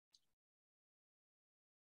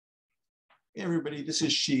Hey everybody, this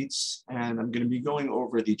is Sheets, and I'm going to be going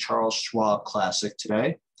over the Charles Schwab Classic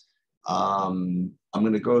today. I'm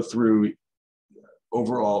going to go through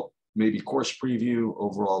overall, maybe course preview,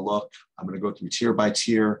 overall look. I'm going to go through tier by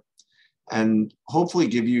tier and hopefully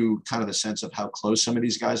give you kind of a sense of how close some of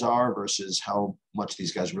these guys are versus how much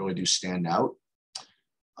these guys really do stand out,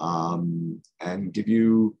 and give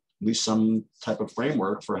you at least some type of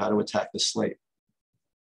framework for how to attack the slate.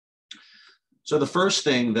 So the first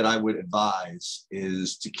thing that I would advise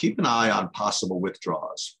is to keep an eye on possible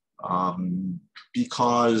withdrawals.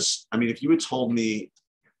 Because, I mean, if you had told me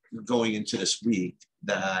going into this week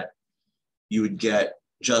that you would get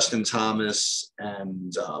Justin Thomas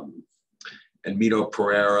and Mito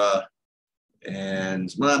Pereira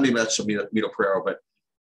and, well, maybe that's Mito Pereira, but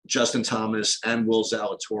Justin Thomas and Will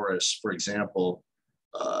Zalatoris, for example,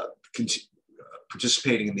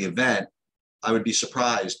 participating in the event, I would be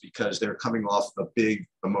surprised because they're coming off a big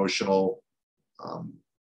emotional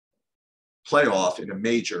playoff in a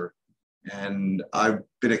major. And I've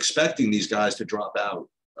been expecting these guys to drop out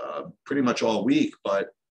pretty much all week. But,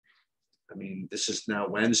 I mean, this is now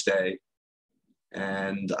Wednesday,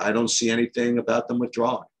 and I don't see anything about them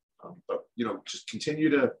withdrawing. But, you know, just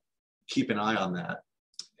continue to keep an eye on that,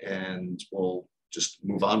 and we'll just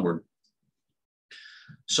move onward.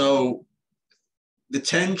 So the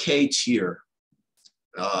 10K tier,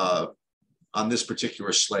 on this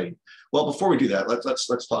particular slate. Well, before we do that,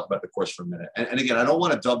 let's talk about the course for a minute. And again, I don't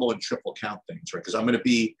want to double and triple count things, right? Because I'm going to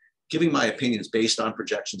be giving my opinions based on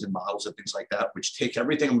projections and models and things like that, which take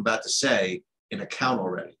everything I'm about to say in account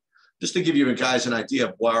already. Just to give you guys an idea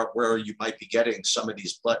of where you might be getting some of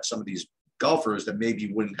these golfers that maybe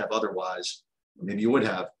you wouldn't have otherwise, or maybe you would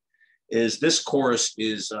have. Is this course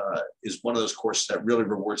is one of those courses that really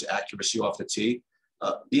rewards accuracy off the tee.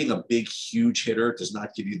 Being a big, huge hitter does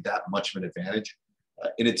not give you that much of an advantage.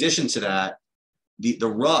 In addition to that, the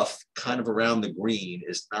rough kind of around the green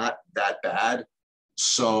is not that bad.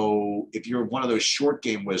 So if you're one of those short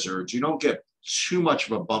game wizards, you don't get too much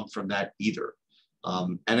of a bump from that either.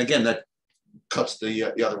 And again, that cuts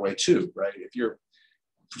the other way too, right? If you're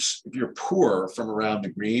poor from around the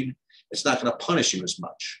green, it's not going to punish you as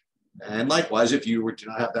much. And likewise, if you do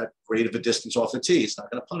not have that great of a distance off the tee, it's not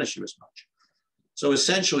going to punish you as much. So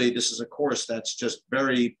essentially, this is a course that's just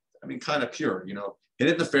very, I mean, kind of pure, you know, hit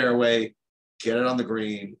it in the fairway, get it on the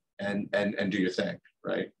green, and do your thing,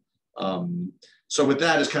 right? So with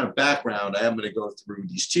that as kind of background, I am going to go through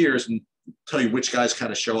these tiers and tell you which guys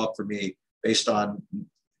kind of show up for me based on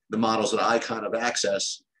the models that I kind of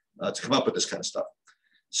access to come up with this kind of stuff.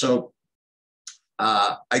 So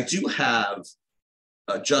I do have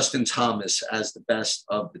Justin Thomas as the best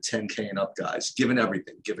of the 10K and up guys, given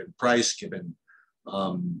everything, given price, given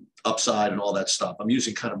upside and all that stuff. I'm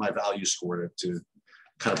using kind of my value score to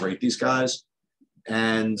kind of rate these guys.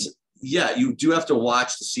 And yeah, you do have to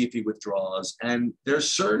watch to see if he withdraws. And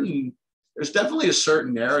there's definitely a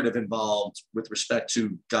certain narrative involved with respect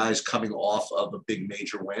to guys coming off of a big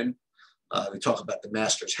major win. They talk about the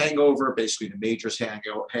Masters hangover, basically the majors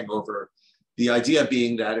hangover. The idea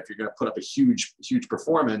being that if you're going to put up a huge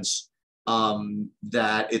performance,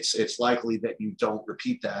 that it's likely that you don't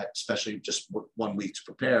repeat that, especially just 1 week to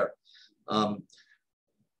prepare.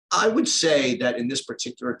 I would say that in this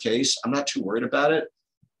particular case, I'm not too worried about it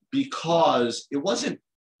because it wasn't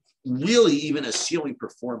really even a ceiling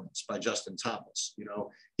performance by Justin Thomas. You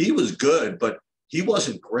know, he was good, but he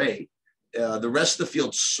wasn't great. The rest of the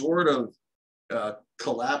field sort of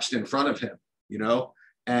collapsed in front of him, you know,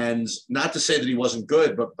 and not to say that he wasn't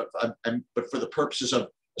good, but for the purposes of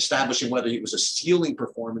establishing whether it was a ceiling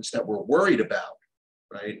performance that we're worried about,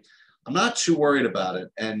 right? I'm not too worried about it.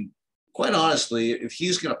 And quite honestly, if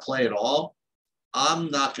he's going to play at all, I'm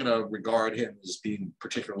not going to regard him as being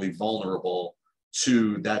particularly vulnerable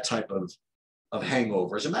to that type of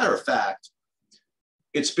hangover. As a matter of fact,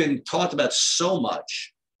 it's been talked about so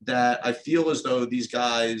much that I feel as though these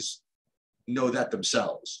guys know that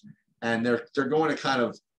themselves. And they're going to kind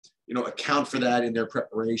of, you know, account for that in their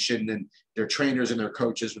preparation, and their trainers and their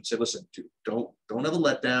coaches would say, listen, dude, don't have a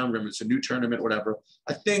letdown. Remember, it's a new tournament, whatever.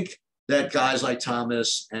 I think that guys like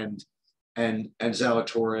Thomas and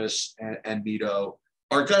Zalatoris and Mito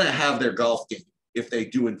are going to have their golf game if they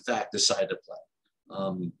do, in fact, decide to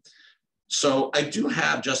play. So I do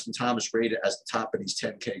have Justin Thomas rated as the top of these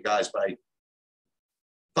 10K guys by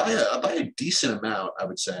a decent amount, I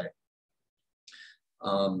would say.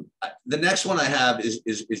 The next one I have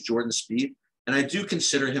is Jordan Spieth, and I do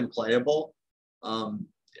consider him playable.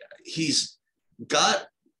 He's got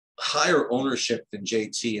higher ownership than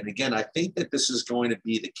JT, and again, I think that this is going to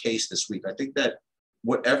be the case this week. I think that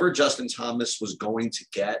whatever Justin Thomas was going to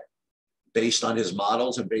get based on his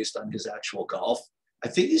models and based on his actual golf. I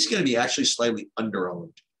think he's going to be actually slightly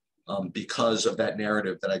underowned because of that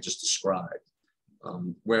narrative that I just described.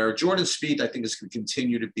 Where Jordan Spieth, I think, is going to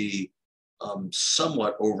continue to be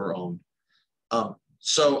somewhat overowned.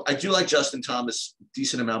 So I do like Justin Thomas a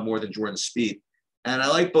decent amount more than Jordan Spieth. And I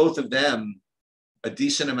like both of them a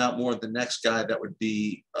decent amount more than the next guy, that would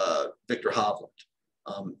be Victor Hovland.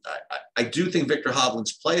 I do think Victor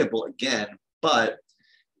Hovland's playable again, but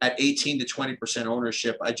at 18 to 20%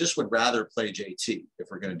 ownership, I just would rather play JT if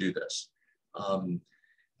we're going to do this.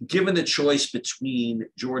 Given the choice between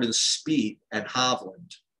Jordan Spieth and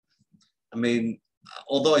Hovland, I mean,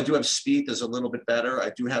 although I do have Spieth as a little bit better,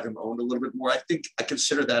 I do have him owned a little bit more. I think I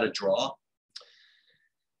consider that a draw.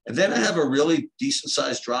 And then I have a really decent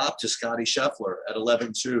sized drop to Scotty Scheffler at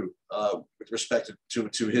 11-2 with respect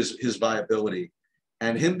to his viability.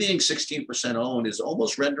 And him being 16% owned is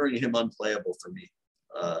almost rendering him unplayable for me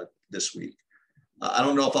this week. I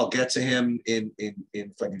don't know if I'll get to him in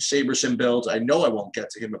if I do Saber Sim builds. I know I won't get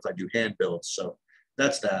to him if I do hand builds. So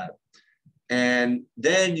that's that. And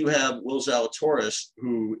then you have Will Zalatoris,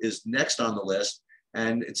 who is next on the list.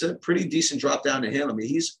 And it's a pretty decent drop down to him. I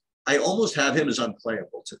mean, I almost have him as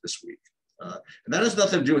unplayable to this week. And that has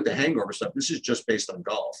nothing to do with the hangover stuff. This is just based on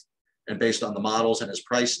golf and based on the models and his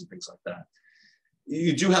price and things like that.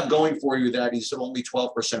 You do have going for you that he's only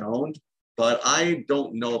 12% owned, but I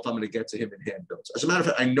don't know if I'm going to get to him in hand builds. As a matter of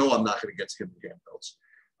fact, I know I'm not going to get to him in hand builds.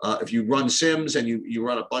 If you run Sims and you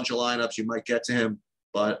run a bunch of lineups, you might get to him,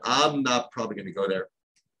 but I'm not probably going to go there.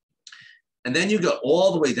 And then you go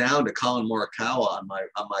all the way down to Colin Morikawa on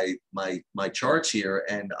my charts here,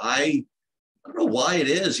 and I don't know why it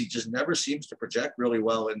is. He just never seems to project really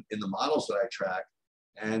well in the models that I track.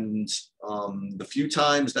 And the few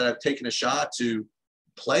times that I've taken a shot to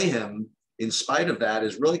play him in spite of that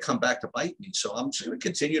has really come back to bite me. So I'm just going to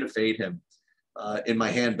continue to fade him in my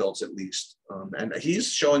hand builds at least. And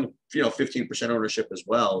he's showing 15% ownership as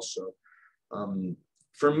well. So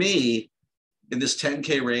for me, in this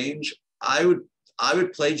 10K range, I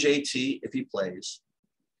would play JT if he plays.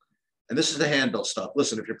 And this is the hand build stuff.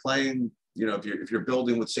 Listen, if you're playing, if you're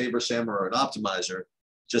building with Saber Sim or an optimizer,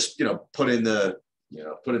 just put in the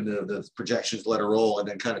projections, let it roll, and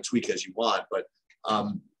then kind of tweak as you want. But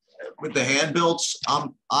with the hand builds,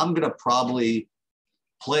 I'm gonna probably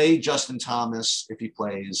play Justin Thomas if he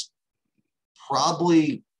plays.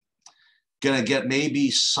 Probably gonna get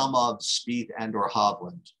maybe some of Spieth and or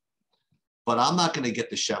Hovland. But I'm not going to get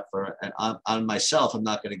the Scheffler, and on myself, I'm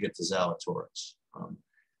not going to get the Zalatoris.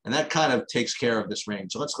 And that kind of takes care of this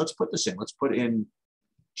range. So let's put this in. Let's put in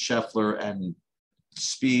Scheffler and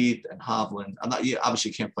Spieth and Hovland. Obviously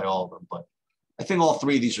you can't play all of them, but I think all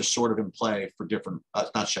three of these are sort of in play for different.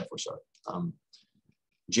 Not Scheffler, sorry.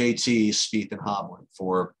 JT, Spieth, and Hovland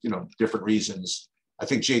for different reasons. I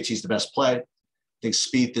think JT's the best play. I think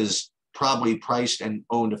Spieth is probably priced and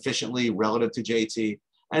owned efficiently relative to JT.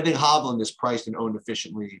 I think Hovland is priced and owned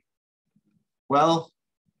efficiently. Well,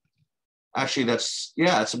 actually, that's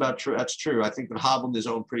about true. That's true. I think that Hovland is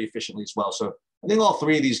owned pretty efficiently as well. So I think all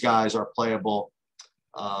three of these guys are playable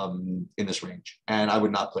in this range, and I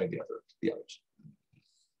would not play the others.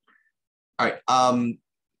 All right,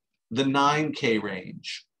 the 9K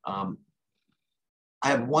range. I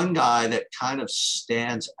have one guy that kind of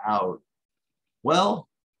stands out. Well,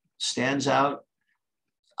 stands out.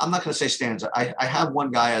 I'm not going to say stands out. I have one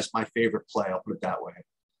guy as my favorite play. I'll put it that way.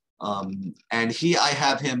 And I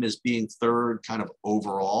have him as being third kind of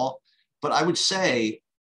overall. But I would say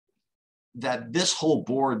that this whole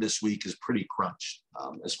board this week is pretty crunched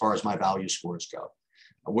as far as my value scores go.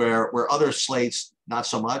 Where other slates, not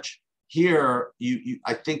so much. Here,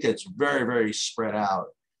 I think it's very, very spread out.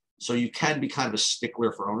 So you can be kind of a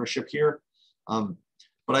stickler for ownership here.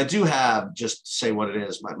 But I do have, just to say what it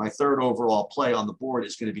is, my third overall play on the board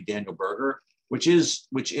is going to be Daniel Berger, which is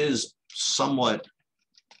somewhat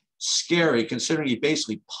scary considering he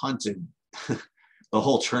basically punted the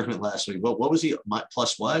whole tournament last week. What was he?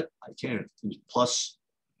 Plus what? I can't. He was plus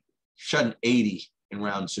shot an 80 in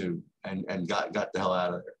round 2 and got the hell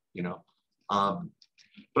out of there.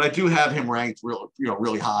 But I do have him ranked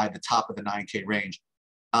really high, the top of the 9K range,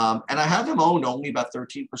 and I have him owned only about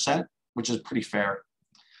 13%, which is pretty fair.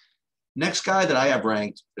 Next guy that I have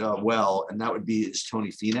ranked well, and that would be Tony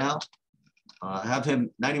Finau. I have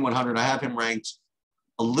him 9,100. I have him ranked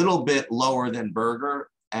a little bit lower than Berger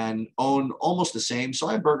and own almost the same. So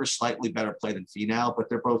I have Berger slightly better play than Finau, but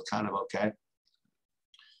they're both kind of okay.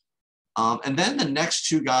 And then the next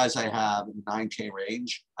two guys I have in the 9K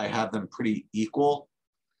range, I have them pretty equal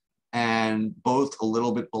and both a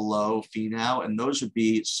little bit below Finau, and those would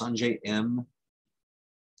be Sungjae Im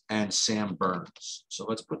and Sam Burns. So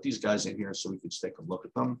let's put these guys in here so we can just take a look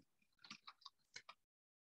at them.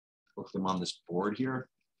 Look at them on this board here.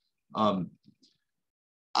 I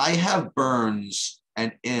have Burns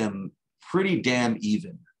and Im pretty damn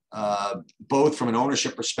even, both from an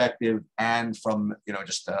ownership perspective and from, you know,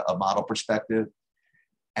 just a model perspective.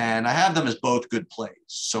 And I have them as both good plays.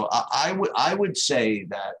 So I would say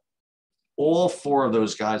that all four of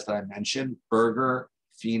those guys that I mentioned, Berger,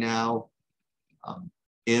 Finau,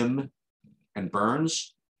 Im, and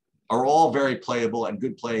Burns, are all very playable and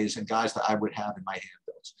good plays and guys that I would have in my hand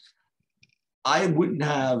builds. I wouldn't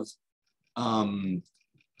have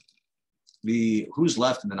who's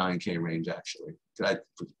left in the 9K range actually. I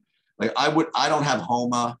don't have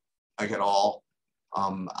Homa like at all.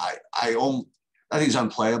 I think he's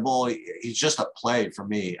unplayable. He's just a play for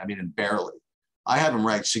me. I mean, and barely. I have him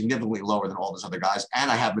ranked significantly lower than all those other guys,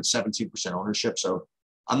 and I have him at 17% ownership, so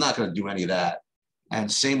I'm not going to do any of that.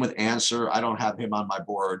 And same with Answer. I don't have him on my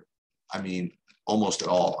board. I mean, almost at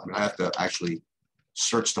all. I mean, I have to actually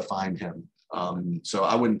search to find him. So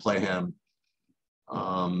I wouldn't play him.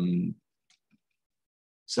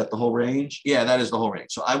 Is that the whole range? Yeah, that is the whole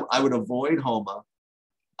range. So I would avoid Homa.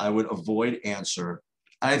 I would avoid Answer.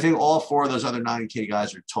 And I think all four of those other 9K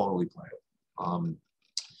guys are totally playable.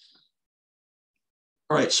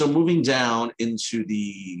 All right, so moving down into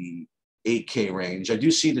the 8K range, I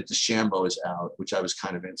do see that DeChambeau is out, which I was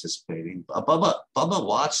kind of anticipating. Bubba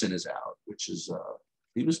Watson is out, which is,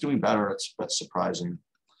 he was doing better. That's surprising.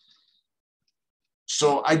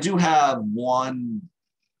 So I do have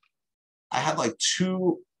I have like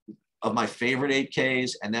two of my favorite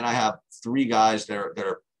 8Ks, and then I have three guys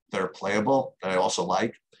that are playable that I also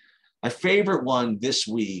like. My favorite one this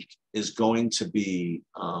week is going to be,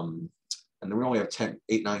 and we only have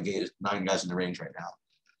 9 guys in the range right now.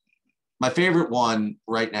 My favorite one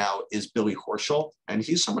right now is Billy Horschel, and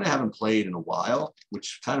he's someone I haven't played in a while,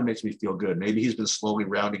 which kind of makes me feel good. Maybe he's been slowly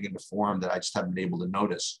rounding into form that I just haven't been able to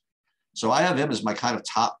notice. So I have him as my kind of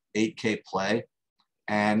top 8K play,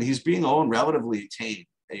 and he's being owned relatively tame,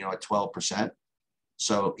 you know, at 12%.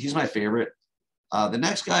 So he's my favorite. The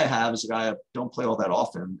next guy I have is a guy I don't play all that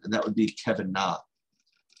often, and that would be Kevin Na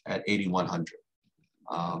at 8,100.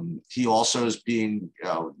 He also is being,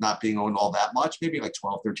 not being owned all that much, maybe like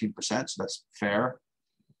 12, 13%. So that's fair.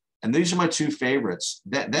 And these are my two favorites.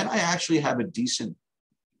 Then I actually have a decent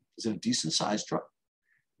size drop?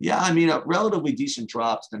 Yeah, I mean, a relatively decent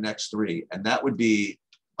drop to the next three. And that would be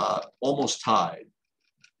almost tied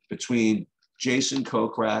between Jason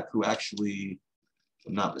Kokrak, who actually, if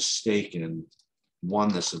I'm not mistaken, won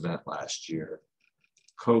this event last year.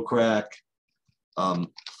 Kokrak,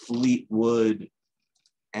 Fleetwood,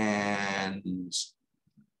 and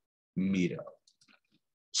Mito.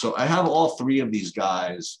 So I have all three of these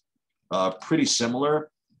guys pretty similar.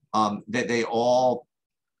 That they all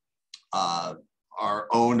are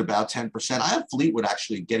owned about 10%. I have Fleetwood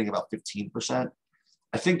actually getting about 15%.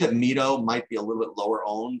 I think that Mito might be a little bit lower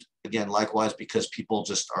owned. Again, likewise, because people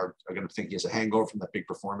just are going to think he has a hangover from that big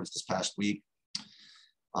performance this past week.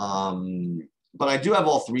 But I do have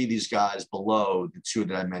all three of these guys below the two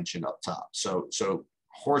that I mentioned up top. So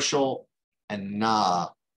Horschel and Na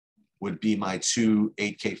would be my two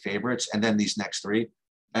 8K favorites, and then these next three.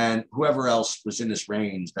 And whoever else was in this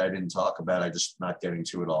range that I didn't talk about, I just not getting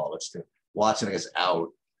to at all. Let's do Watson is out.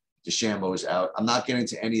 DeChambeau is out. I'm not getting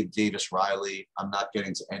to any of Davis Riley. I'm not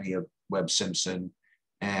getting to any of Webb Simpson.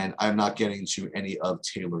 And I'm not getting to any of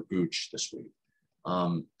Taylor Gooch this week.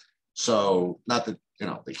 So not that, you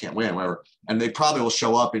know, they can't win, whatever. And they probably will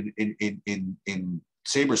show up in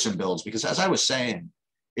SaberSim builds, because as I was saying,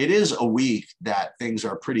 it is a week that things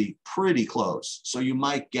are pretty close. So you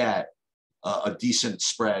might get a decent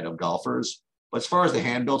spread of golfers. But as far as the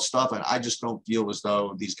hand built stuff, and I just don't feel as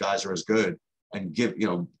though these guys are as good. And give, you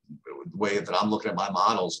know, the way that I'm looking at my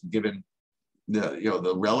models, given the, you know,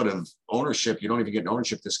 the relative ownership, you don't even get an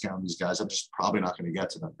ownership discount on these guys. I'm just probably not going to get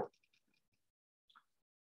to them.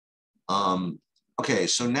 Okay,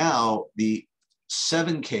 so now the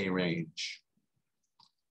 7K range.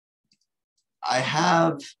 I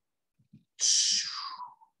have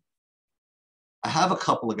a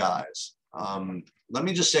couple of guys. Let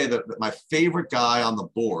me just say that my favorite guy on the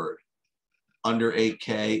board under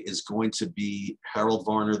 8K is going to be Harold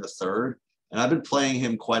Varner III. And I've been playing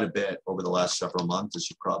him quite a bit over the last several months,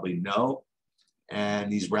 as you probably know.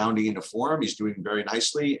 And he's rounding into form. He's doing very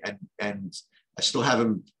nicely. And I still have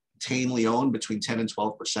him tamely owned between 10 and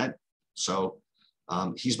 12%. So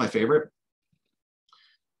he's my favorite.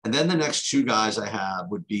 And then the next two guys I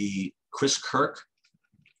have would be Chris Kirk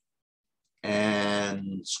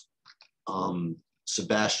and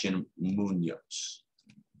Sebastian Munoz.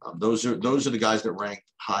 Those are the guys that rank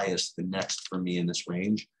highest, the next for me in this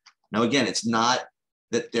range. Now, again, it's not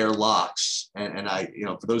that they're locks. And I,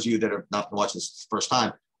 for those of you that have not been watching this the first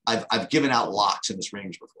time, I've given out locks in this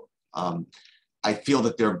range before. I feel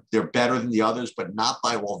that they're better than the others, but not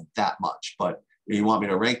by that much. But you want me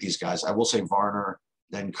to rank these guys, I will say Varner,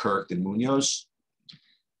 then Kirk, then Munoz.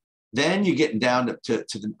 Then you're getting down to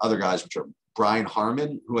the other guys, which are Brian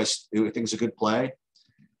Harmon, who I think is a good play.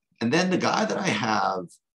 And then the guy that I have,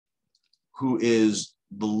 who is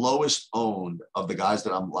the lowest owned of the guys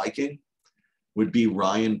that I'm liking, would be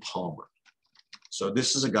Ryan Palmer. So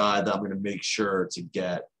this is a guy that I'm going to make sure to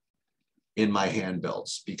get in my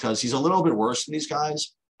handbills because he's a little bit worse than these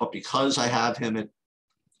guys, but because I have him at,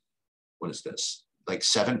 what is this, like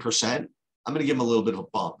 7%, I'm going to give him a little bit of a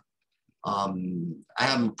bump. I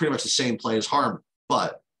have him pretty much the same play as Harmon,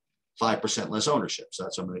 but 5% less ownership. So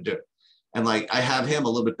that's what I'm going to do. And like I have him a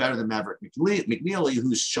little bit better than Maverick McNeely,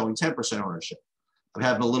 who's showing 10% ownership. I'm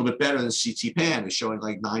having a little bit better than CT Pan, who's showing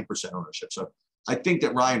like 9% ownership. So I think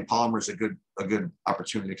that Ryan Palmer is a good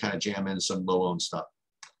opportunity to kind of jam in some low owned stuff.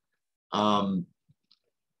 And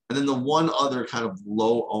then the one other kind of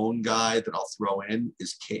low owned guy that I'll throw in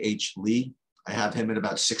is KH Lee. I have him at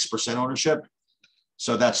about 6% ownership.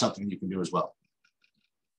 So that's something you can do as well.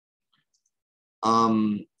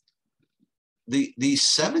 The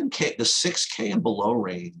 7K, the 6K and below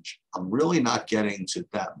range, I'm really not getting to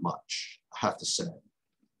that much, I have to say.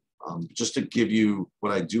 Just to give you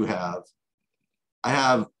what I do have, I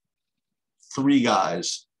have 3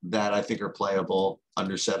 guys that I think are playable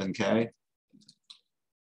under 7K.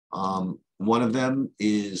 One of them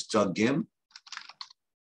is Doug Gim.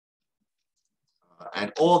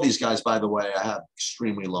 And all these guys, by the way, I have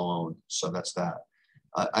extremely low owned. So that's that.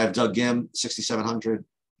 I have Doug Gim, 6,700.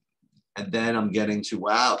 And then I'm getting to,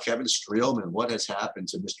 wow, Kevin Streelman, what has happened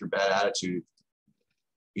to Mr. Bad Attitude?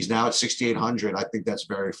 He's now at 6,800. I think that's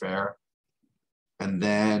very fair. And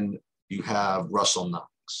then you have Russell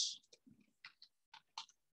Knox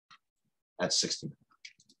at 6,900.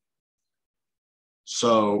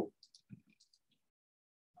 So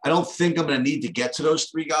I don't think I'm going to need to get to those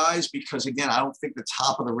 3 guys because, again, I don't think the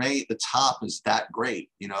top of the range, the top is that great.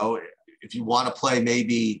 If you want to play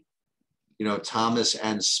maybe, Thomas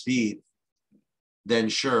and Speed, then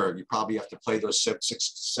sure, you probably have to play those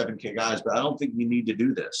 7K guys, but I don't think you need to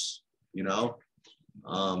do this, The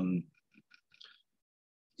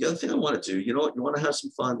other thing I want to do, you want to have some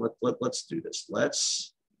fun, let's do this.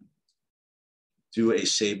 Let's do a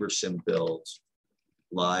Saber Sim build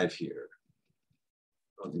live here.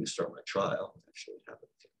 I'm going to start my trial. Actually,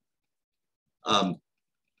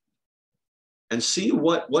 and see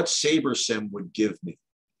what Saber Sim would give me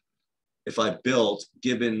if I built,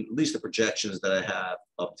 given at least the projections that I have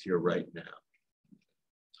up here right now.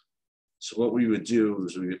 So what we would do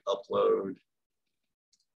is we would upload,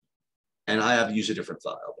 and I have to use a different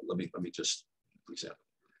file, but let me just, for example,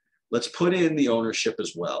 let's put in the ownership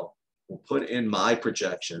as well. We'll put in my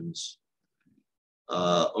projections.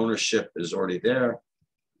 Ownership is already there.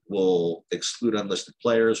 We'll exclude unlisted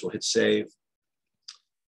players. We'll hit save.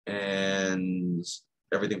 And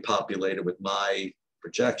everything populated with my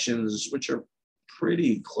projections, which are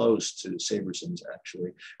pretty close to Saberson's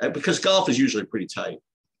actually, because golf is usually pretty tight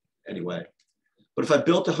anyway. But if I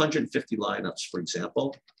built 150 lineups, for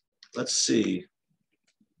example, let's see.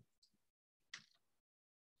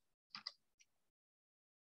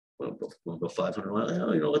 We'll go 500.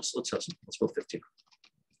 Let's have some. Let's go 15.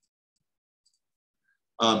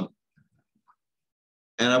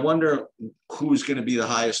 And I wonder who's going to be the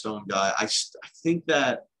highest owned guy. I think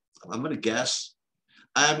that I'm going to guess.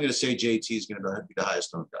 I'm going to say JT is going to be the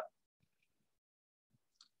highest owned guy.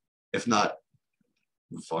 If not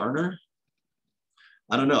Varner,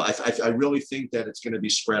 I don't know. I really think that it's going to be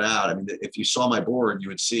spread out. I mean, if you saw my board, you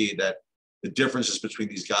would see that the differences between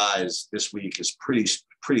these guys this week is pretty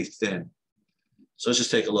thin. So let's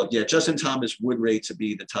just take a look. Yeah, Justin Thomas would rate to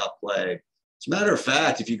be the top play. As a matter of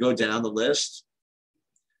fact, if you go down the list,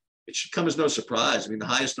 it should come as no surprise. I mean, the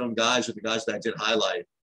highest owned guys are the guys that I did highlight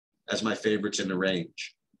as my favorites in the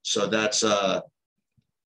range. So that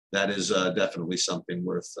is definitely something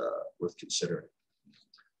worth considering.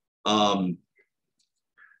 Okay,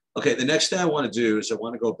 the next thing I want to do is I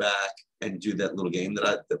want to go back and do that little game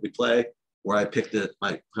that we play, where I pick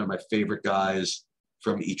my favorite guys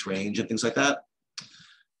from each range and things like that.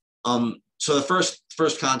 So the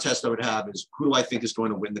first contest I would have is, who do I think is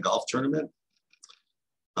going to win the golf tournament?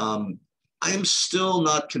 I am still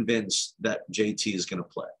not convinced that JT is going to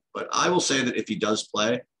play, but I will say that if he does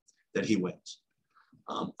play, that he wins.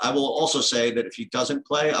 I will also say that if he doesn't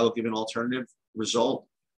play, I will give an alternative result,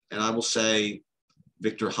 and I will say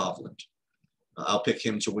Victor Hovland. I'll pick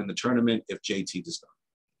him to win the tournament if JT does not,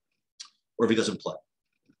 or if he doesn't play.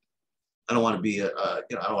 I don't want to be I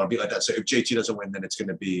don't want to be like that. So if JT doesn't win, then it's going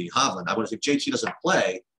to be Hovland. I want to. If JT doesn't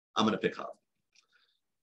play, I'm going to pick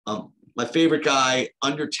Hovland. My favorite guy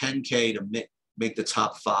under 10K to make the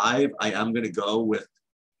top 5. I am going to go with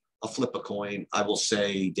a flip a coin. I will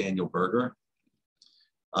say Daniel Berger.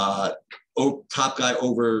 Top guy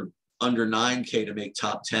under 9K to make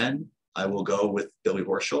top 10. I will go with Billy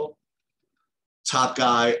Horschel. Top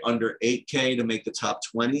guy under 8K to make the top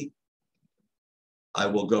 20. I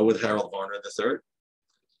will go with Harold Varner III.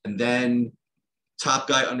 And then top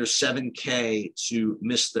guy under 7K to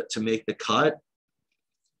make the cut.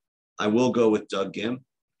 I will go with Doug Gim.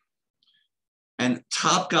 And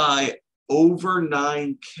top guy over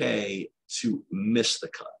 9K to miss the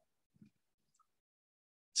cut.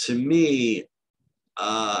 To me,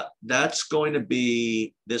 that's going to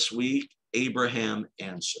be this week, Abraham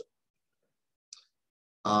Answer.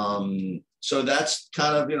 So that's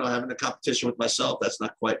kind of, having a competition with myself. That's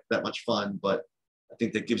not quite that much fun, but I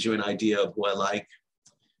think that gives you an idea of who I like.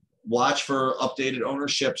 Watch for updated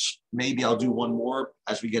ownerships. Maybe I'll do one more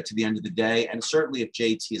as we get to the end of the day. And certainly if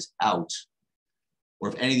JT is out, or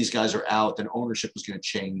if any of these guys are out, then ownership is going to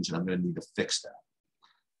change and I'm going to need to fix that.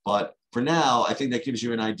 But for now, I think that gives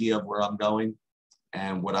you an idea of where I'm going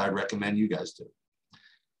and what I recommend you guys do.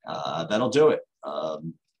 That'll do it.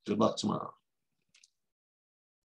 Good luck tomorrow.